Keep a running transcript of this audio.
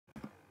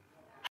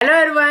Hello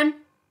everyone,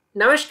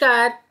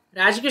 Namaskar,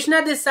 Raj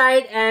Krishna this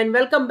side and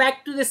welcome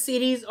back to this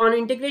series on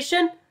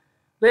integration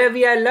where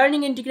we are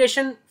learning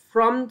integration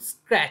from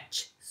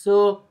scratch.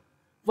 So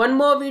one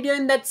more video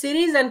in that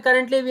series and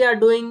currently we are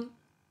doing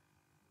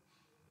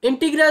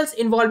integrals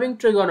involving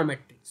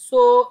trigonometry.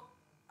 So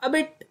a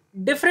bit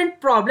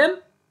different problem.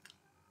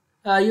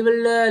 You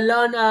will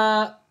learn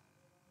a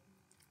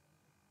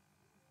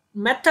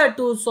method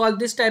to solve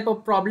this type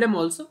of problem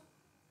also.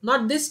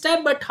 Not this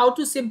type but how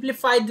to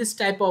simplify this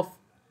type of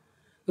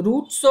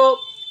root. So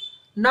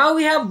now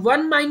we have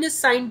 1 minus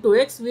sine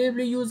 2x. We will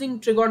be using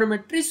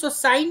trigonometry. So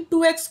sine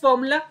 2x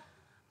formula,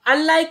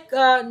 unlike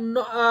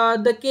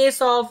the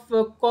case of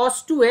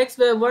cos 2x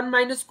where 1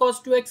 minus cos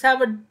 2x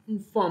have a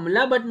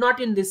formula, but not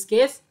in this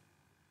case.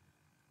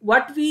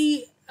 What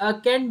we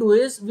can do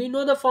is, we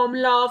know the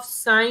formula of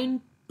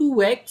sine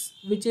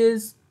 2x, which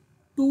is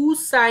 2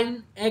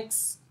 sine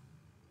x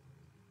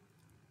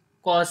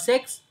cos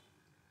x.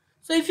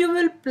 So if you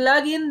will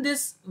plug in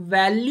this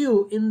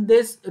value in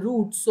this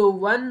root, so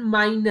 1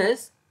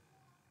 minus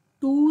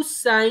 2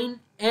 sine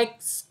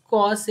x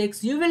cos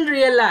x, you will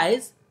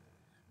realize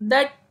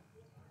that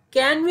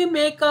can we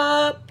make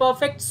a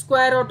perfect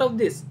square out of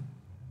this?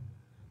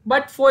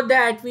 But for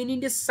that we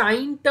need a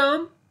sine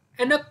term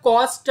and a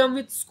cos term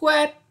with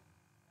square.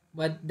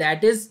 But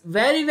that is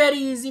very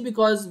easy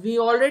because we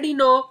already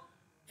know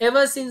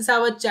ever since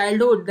our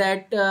childhood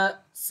that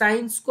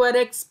sine square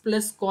x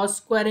plus cos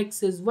square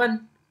x is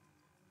 1.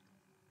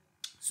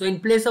 So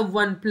in place of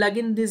 1, plug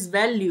in this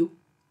value.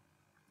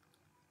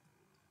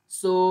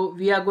 So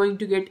we are going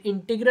to get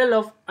integral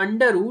of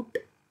under root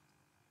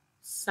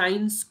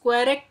sine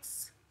square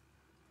x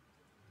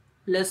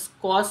plus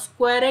cos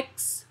square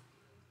x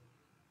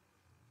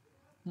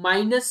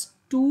minus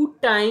 2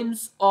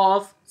 times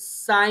of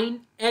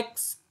sine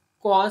x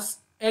cos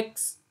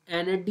x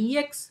and a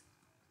dx.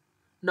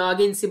 Now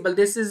again simple,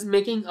 this is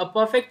making a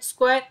perfect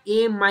square,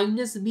 a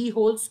minus b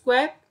whole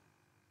square.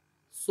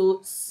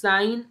 So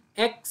sine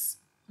x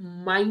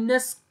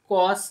minus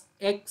cos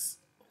x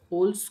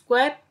whole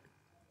square.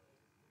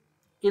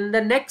 In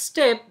the next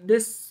step,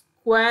 this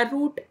square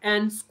root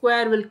and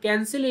square will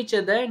cancel each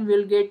other and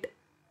we'll get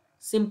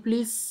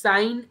simply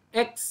sine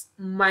x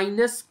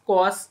minus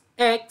cos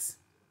x.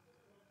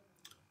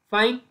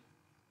 Fine.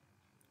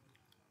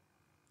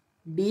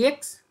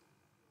 Dx.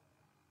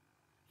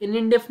 In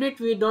indefinite,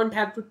 we don't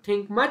have to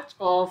think much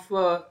of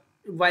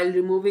while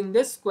removing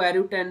this square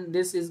root and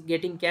this is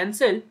getting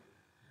cancelled.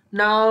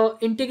 Now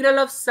integral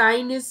of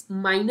sine is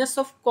minus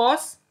of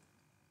cos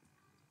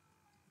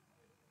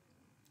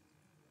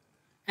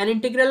and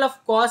integral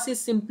of cos is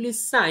simply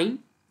sine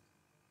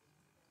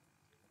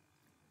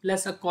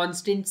plus a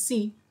constant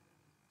c.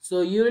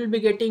 So you will be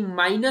getting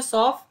minus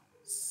of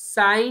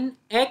sine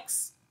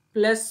x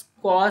plus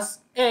cos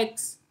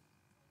x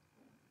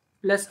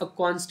plus a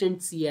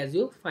constant c as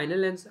your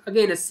final answer.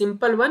 Again a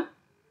simple one,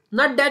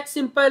 not that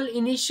simple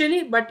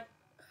initially, but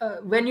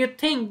when you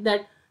think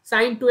that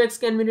sine 2x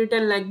can be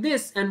written like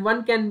this and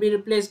 1 can be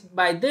replaced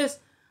by this,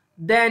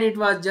 then it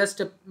was just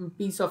a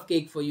piece of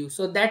cake for you.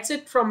 So that's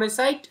it from my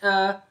side.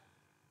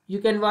 You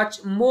can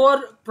watch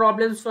more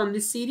problems from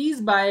this series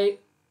by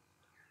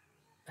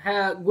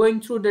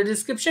going through the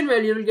description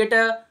where you will get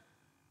a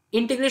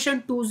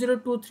integration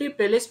 2023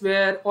 playlist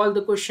where all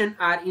the questions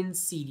are in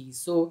series.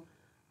 So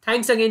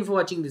thanks again for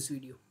watching this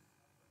video.